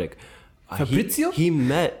from the Athletic. Fabrizio? He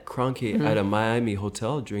met Kroenke at a Miami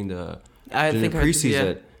hotel during the I during think the I did,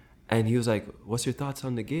 preseason. yeah. And he was like, "What's your thoughts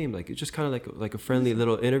on the game?" Like it's just kind of like a friendly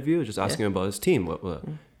little interview, just asking him about his team. What?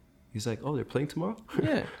 He's like, "Oh, they're playing tomorrow."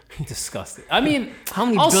 Yeah. Disgusting. I mean, How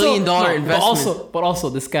many billion-dollar investment? But also,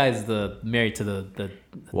 this guy's married to the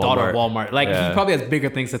daughter of Walmart. Like Yeah. he probably has bigger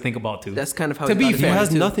things to think about too. That's kind of how To he be got his He fair, money, has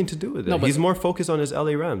too. nothing to do with it. No, but- He's more focused on his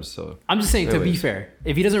LA Rams. So I'm just saying, to be Anyways. fair,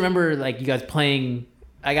 if he doesn't remember, like you guys playing,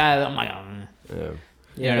 I'm like, yeah.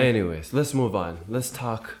 Yeah. Anyways, let's move on. Let's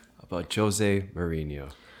talk about Jose Mourinho.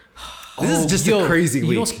 This is just a crazy week.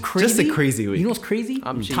 You know what's crazy? Just a crazy week. You know what's crazy?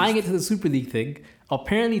 I'm Tying it to the Super League thing.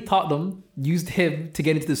 Apparently, Tottenham used him to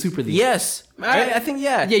get into the Super League. Yes, I think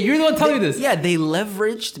yeah. Yeah, you're the one telling me this. Yeah, they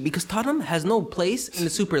leveraged because Tottenham has no place in the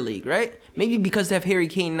Super League, right? Maybe because they have Harry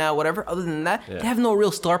Kane now, whatever. Other than that, they have no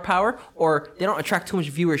real star power, or they don't attract too much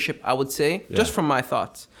viewership. I would say, just from my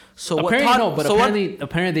thoughts. So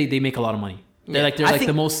apparently they make a lot of money. They're like I think-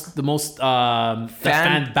 the most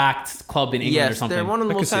fan backed club in England or something. they're one of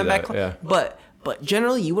the I most could see fan-backed that, clubs. But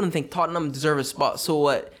generally, you wouldn't think Tottenham deserve a spot. So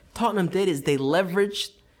what Tottenham did is they leveraged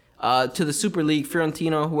to the Super League,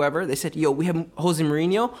 Fiorentina, whoever. They said, "Yo, we have Jose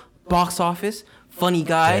Mourinho, box office, funny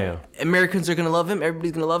guy. Damn. Americans are gonna love him.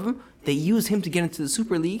 Everybody's gonna love him." They use him to get into the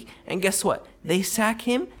Super League, and guess what? They sack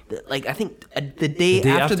him. I think the day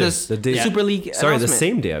after the Super League. Sorry, the announcement.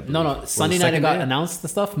 same day. I believe. No, Sunday night it got announced the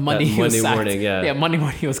stuff. Monday he was Monday sacked. morning, yeah. Monday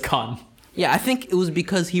morning he was gone. Yeah, I think it was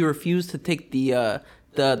because he refused to take the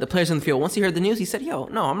players on the field. Once he heard the news, he said, "Yo,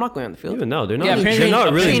 no, I'm not going on the field." Even now, they're not. Yeah, they're apparently-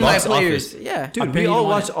 not really Train my box players. office. Yeah. Dude, we Apparently all they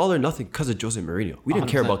want watched All or Nothing because of Jose Mourinho. We didn't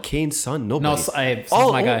care 100%. about Kane's son. Nobody. No,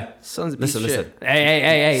 Son's my guy. Son's a piece Listen, of listen. shit.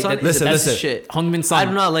 Hey, Son, listen, that's listen. shit. Heung-min Son. I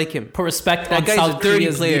do not like him. Put respect That on guy's South a dirty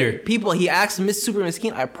Korea's player. leader. People, he acts Miss Super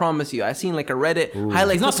Miskeen. I promise you. I seen like a Reddit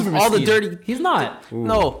highlight He's not clip super of all the mischievous. dirty. He's not.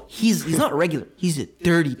 No, he's not regular. He's a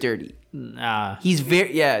dirty. Nah. He's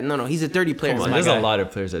very no. He's a dirty player. Come on, my there's guy. a lot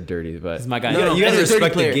of players that are dirty, but He's my guy. You No, gotta, no, you gotta he's a dirty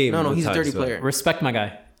respect the player. game. No, he's a sometimes, dirty but- player. Respect my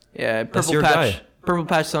guy. Yeah, purple your patch. guy. Purple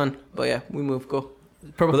patch son. But yeah, we move. Go.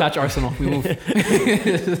 Purple patch Arsenal. We move.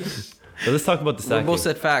 But let's talk about the We sacking. both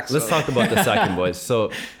said facts. Let's so. talk about the sacking, boys.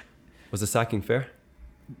 So, was the sacking fair?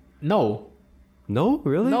 No. No,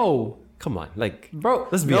 really? No. Come on, like, Bro.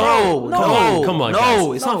 let's be No, honest. Come on, no,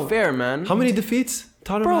 guys. it's No. not fair, man. How many defeats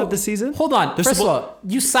Tottenham Bro, have this season? Hold on. They're First of suppo- all,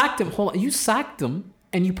 you sacked him. Hold on. You sacked him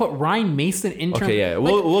and you put Ryan Mason in term. Okay, yeah,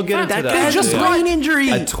 we'll get into That that. guy has just Yeah. brain injury.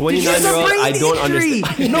 A 29-year-old, I don't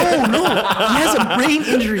understand. No, he has a brain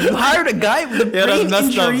injury. You hired a guy with a Yeah, that's brain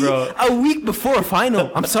messed up, injury bro. a week before a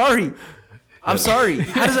final. I'm sorry. How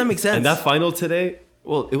does that make sense? And that final today,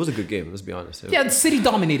 well, it was a good game. Let's be honest. Yeah, the City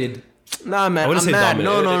dominated. Nah, man, I wouldn't I'm say mad.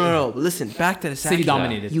 dominant. No. Listen, back to the City sacking.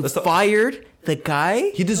 dominated. You Let's talk- fired the guy.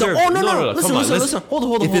 He deserved. Oh no. Come on, Listen.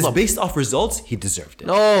 Hold If up. it's based off results, he deserved it.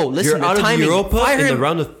 No, listen. You're out the of timing. Europa Fire in the him.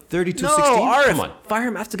 round of 32-16. No, Arif, Come on. fire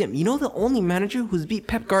him after the game. You know the only manager who's beat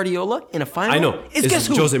Pep Guardiola in a final? I know. Is It's guess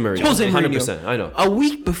who? Jose Mourinho. Jose Mourinho. 100%, I know. A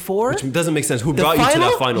week before Which doesn't make sense. Who the brought you to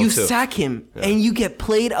that final you too? sack him and you get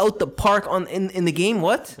played out the park in the game.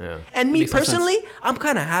 What? Yeah. And me Makes no sense. personally, I'm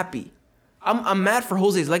kind of happy. I'm mad for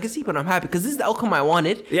Jose's legacy, but I'm happy because this is the outcome I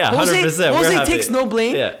wanted. Yeah, Jose, 100%, we're Jose happy. takes no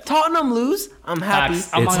blame. Yeah. Tottenham lose. I'm happy. Facts.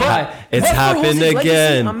 I'm It's, not gonna lie. it's But for happened Jose's legacy,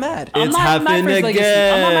 again. I'm mad. I'm It's not mad happened for his legacy.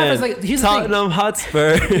 I'm not mad for his again. legacy. Here's the thing. Tottenham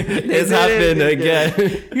Hotspur. It's happened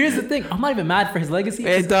again. Here's the thing. I'm not even mad for his legacy.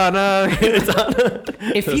 Hey, Donna.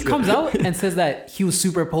 If he comes out and says that he was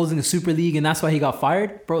superimposing the Super League and that's why he got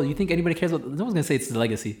fired, bro, you think anybody cares about? No one's gonna say it's the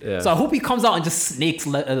legacy. Yeah. So I hope he comes out and just snakes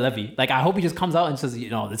Levy. Like I hope he just comes out and says,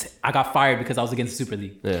 I got fired because I was against the Super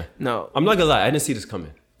League. Yeah. No. I'm not gonna lie. I didn't see this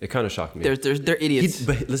coming. It kind of shocked me. They're idiots.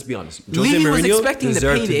 But let's be honest. Jose Levy was Mourinho expecting the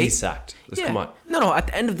deserved to payday. be sacked. Let's come on. No. At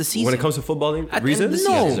the end of the season, When it comes to footballing At the end of the reasons,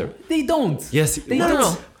 season. he No, deserved. they don't. Yes, they no, don't.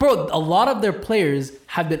 no. Bro, a lot of their players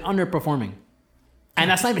have been underperforming, and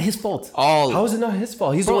that's not even his fault. all. How is it not his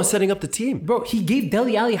fault? He's the Bro. one setting up the team. Bro, he gave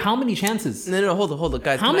Dele Alli how many chances? No, hold on,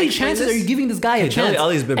 guys. How Can I many explain chances this? are you giving this guy a Hey, chance? Dele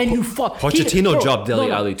Alli's been and po- you fuck. Pochettino dropped Dele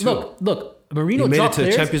Alli too. Look. Mourinho He made it dropped to the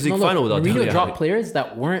players. Champions League final without Mourinho Dele dropped Alli. players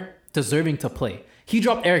that weren't deserving to play. He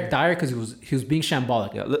dropped Eric Dyer because he was being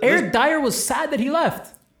shambolic. Yeah, Eric Dyer was sad that he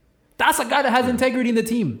left. That's a guy that has integrity in the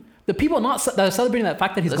team. The people that are celebrating that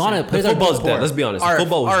fact that he's gone and the The players are football's poor. dead. Let's be honest. Arf, The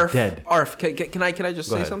football was Arf, dead. Arf, can I just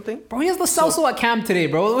say ahead. something? Bro, he has the Celso at camp today,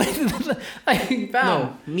 bro. Like, bam.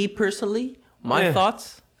 No, me personally, my Yeah.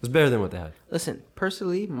 thoughts. It's better than what they had. Listen,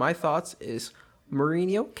 personally, my thoughts is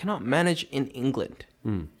Mourinho cannot manage in England.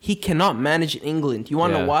 He cannot manage in England. You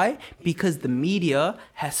want to Yeah. know why? Because the media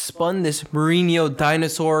has spun this Mourinho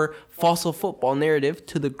dinosaur fossil football narrative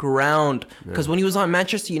to the ground. Because when he was on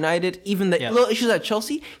Manchester United, even the Yeah. little issues at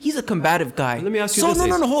Chelsea, he's a combative guy. Let me ask you so, this,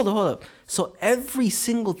 no, Ace. hold up. So every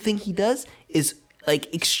single thing he does is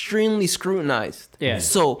like extremely scrutinized. Yeah.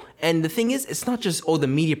 So, and the thing is, it's not just, the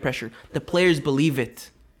media pressure. The players believe it.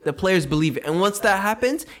 The players believe it. And once that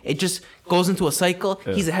happens, it just goes into a cycle.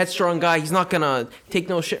 Yeah. He's a headstrong guy. He's not going to take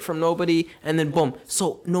no shit from nobody. And then boom.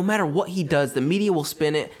 So no matter what he does, the media will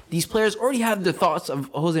spin it. These players already have the thoughts of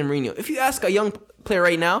Jose Mourinho. If you ask a young player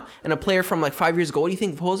right now and a player from like 5 years ago, what do you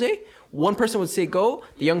think of Jose? One person would say go.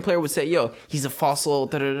 The young player would say, yo, he's a fossil.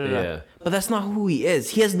 Da, da, da, da. Yeah.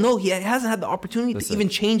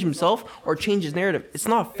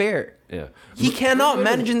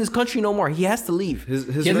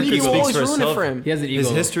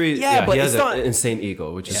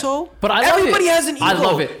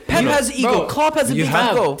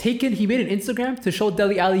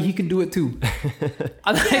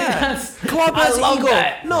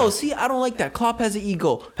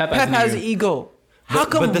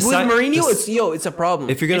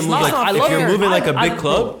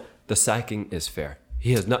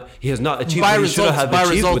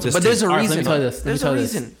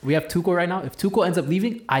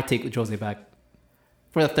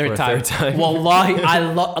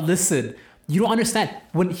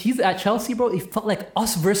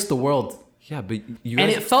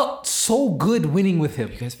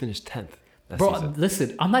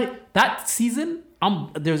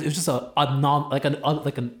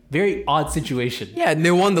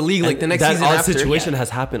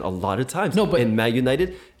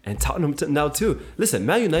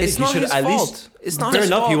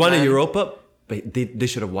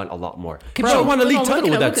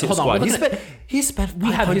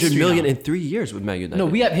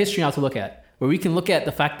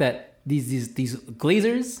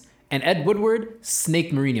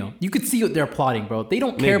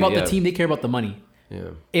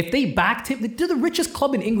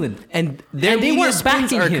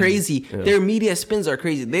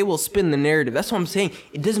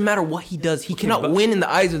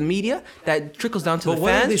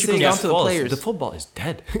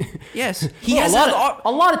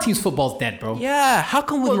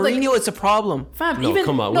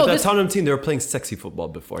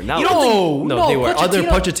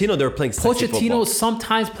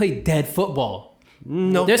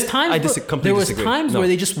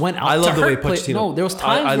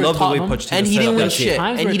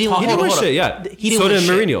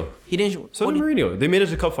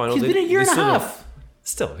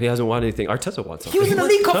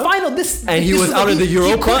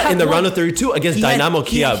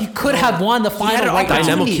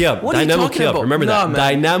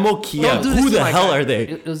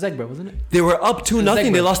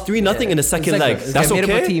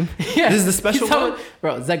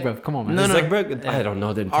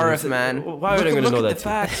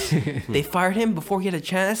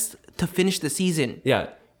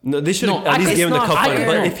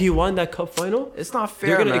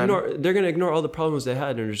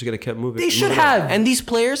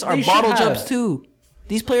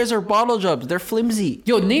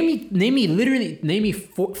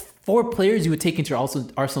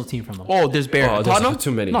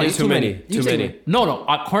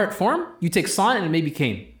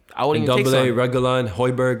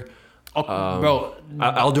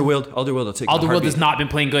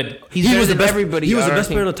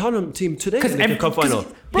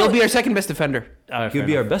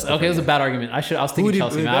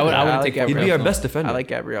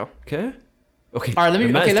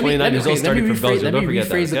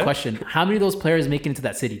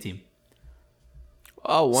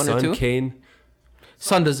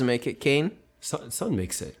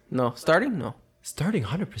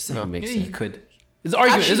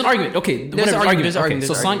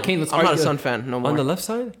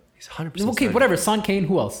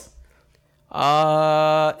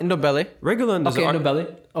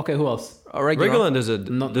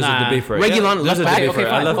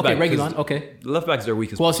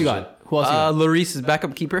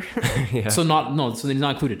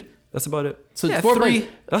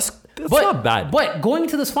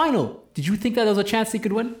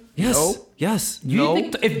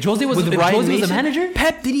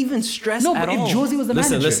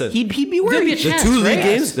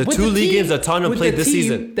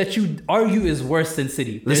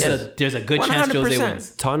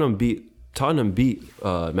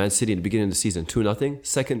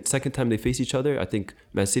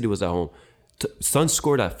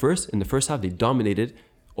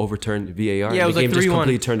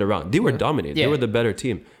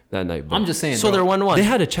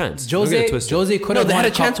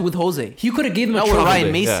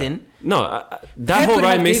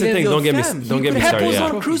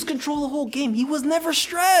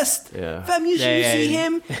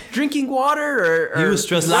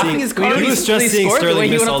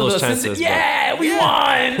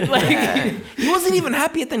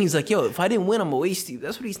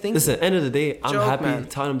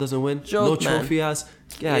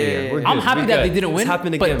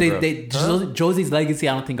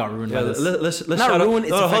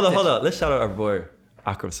 shout out our boy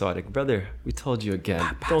Akram Sadiq. Brother, we told you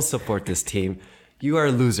again, don't support this team. You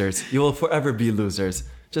are losers. You will forever be losers.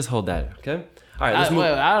 Just hold that, okay? All right, let's move.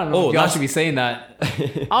 Well, I don't know if y'all last- should be saying that. I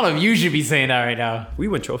don't know if you should be saying that right now. We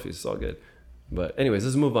win trophies. It's all good. But anyways,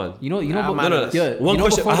 let's move on. You know, Nah, but- No. yeah, One you know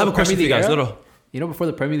question. before I have the a question for Premier you guys. League No, era- no. You know, before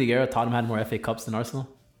the Premier League era, Tottenham had more FA Cups than Arsenal.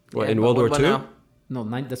 What, Yeah, in but World War what II? about now?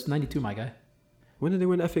 No, that's 92, my guy. When did they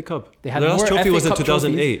win FA Cup? They had Their last more trophy FA was in Cup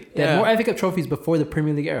 2008. trophies. They had Yeah. more FA Cup trophies before the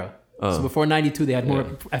Premier League era. Oh. So before 92, they had more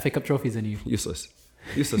Yeah. FA Cup trophies than you. Useless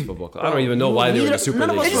football club. I don't even know why they were in the Super None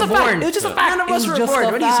of League. us were born. It was just a fact. None of It us was were just born.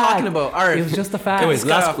 a What are you fact. talking about? All right. It was just a fact. Anyways,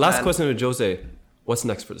 Cut off, last man. question to Jose. What's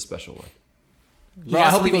next for the special one? He Bro, I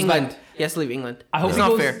has to hope he leave goes back. England. He has to leave England. I hope It's he not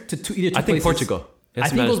goes fair. to either two I think places. Portugal. I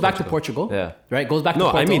think he goes back to Portugal. Yeah. Right? Goes back No,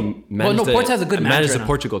 to Porto. I mean, well, no, Porto has a good manager. Manage the now.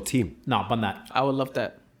 Portugal team. No, bun that. I would love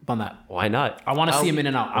that. Bun that. Why not? I want to I'll- see him in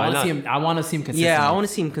and out. why I want to not? see him. I want to see him consistently. Yeah, I want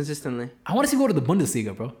to see him consistently. I want to see him go to the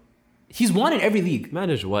Bundesliga, bro. He's won in every league.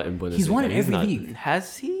 Manage what in Bundesliga? He's won in every not- league.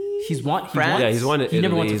 Has he? He's won. France? Yeah, he's won in He Italy.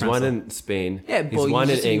 never went to He's France, won though. in Spain. Yeah, he's but you won in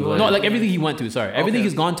just- you England. No, like every league he went to. Sorry, every league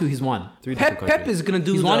he's gone to, he's won. Three different Pep countries. is gonna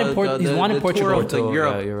do He's the, won in the, Port- he's the, won in the Portugal. tour of the Porto,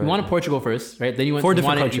 Europe. yeah, you're He won in right. Portugal first, right? Then he went. Four he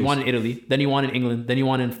different won in, he countries. won in Italy. Then he won in England. Then he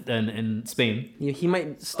won in Spain. He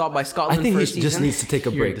might stop by I Scotland think for he a just season. needs to take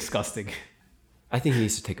a You're break. disgusting, I think he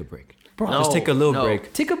needs to take a break. bro. No. Just take a little no.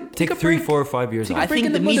 break. Take a Take 3, break. 4, or 5 years Take a off. I break think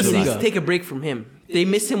in the the media needs Bundesliga. to take a break from him. They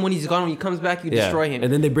miss him when he's gone. When he comes back, you destroy him.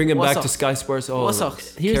 And then they bring him What back to sucks? Sky Sports. Oh, What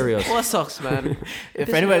sucks? carry us. What sucks, man? If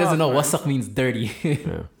Piss anybody me doesn't off, know, man. wasak means dirty,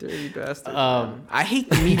 Dirty bastard. Um, I hate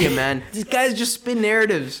the media, man. These guys just spin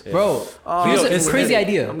narratives. bro. Oh, here's it's a crazy like-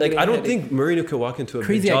 idea. I'm Like, getting I don't headache. think Mourinho could walk into a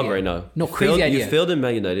Crazy big job idea. right now. No, You crazy failed, idea. You failed in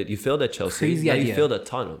Man United. You failed at Chelsea. Crazy now idea. You failed at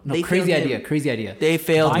Tottenham. No, They crazy failed idea. him. Crazy idea. They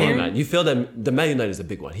failed Come on, him. man. You failed at the Man United is a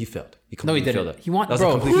big one. He failed. He No, he completely failed didn't. at. He want- That was a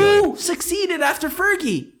bro, complete failure. Who succeeded after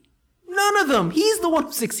Fergie? None of them. He's the one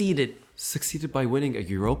who succeeded. Succeeded by winning a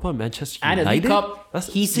Europa, Manchester And a United. League Cup. That's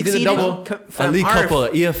He did a succeeded. double. a League Cup, a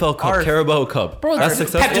EFL Cup, Arf. Carabao Cup. Bro, that's Pep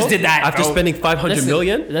successful. just did that, after bro. spending 500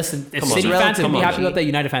 million. Listen, if Come on, City man. fans can Come be on, happy G. about that,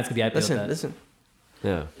 United fans can be happy Listen, about that. listen.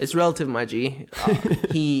 Yeah. It's relative, my G.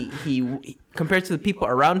 He compared to the people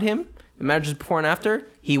around him, the managers before and after,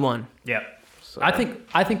 he won. Yeah. I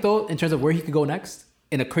think though, in terms of where he could go next,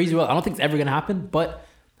 in a crazy world, I don't think it's ever gonna happen. But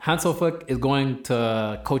Hansel Flick is going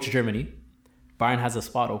to coach Germany. Bayern has a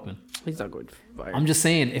spot open. He's not going to Bayern. I'm just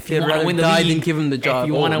saying, if you They'd want to rather win the die league, than give him the job. If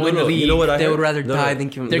you want to Oh, win no, the league, you know what I they heard? would rather No, die no. than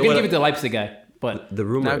give him they're the gonna what give it to the Leipzig guy. But The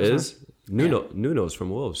rumor Nagelsmann. is Nuno's from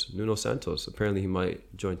Wolves. Nuno Santos. Apparently, he might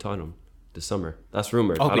join Tottenham this summer. That's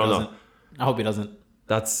rumored. I hope I he don't doesn't. know. I hope he doesn't.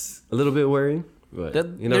 That's a little bit worrying, but They're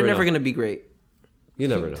you never never know. going to be great. You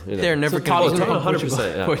never know. You They're never know. never So going Tottenham's to be gonna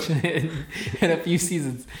great. go 100%, yeah. Portugal in a few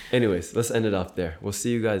seasons. Anyways, let's end it off there. We'll see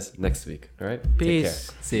you guys next week. All right. Take care.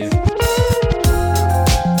 Peace. See you.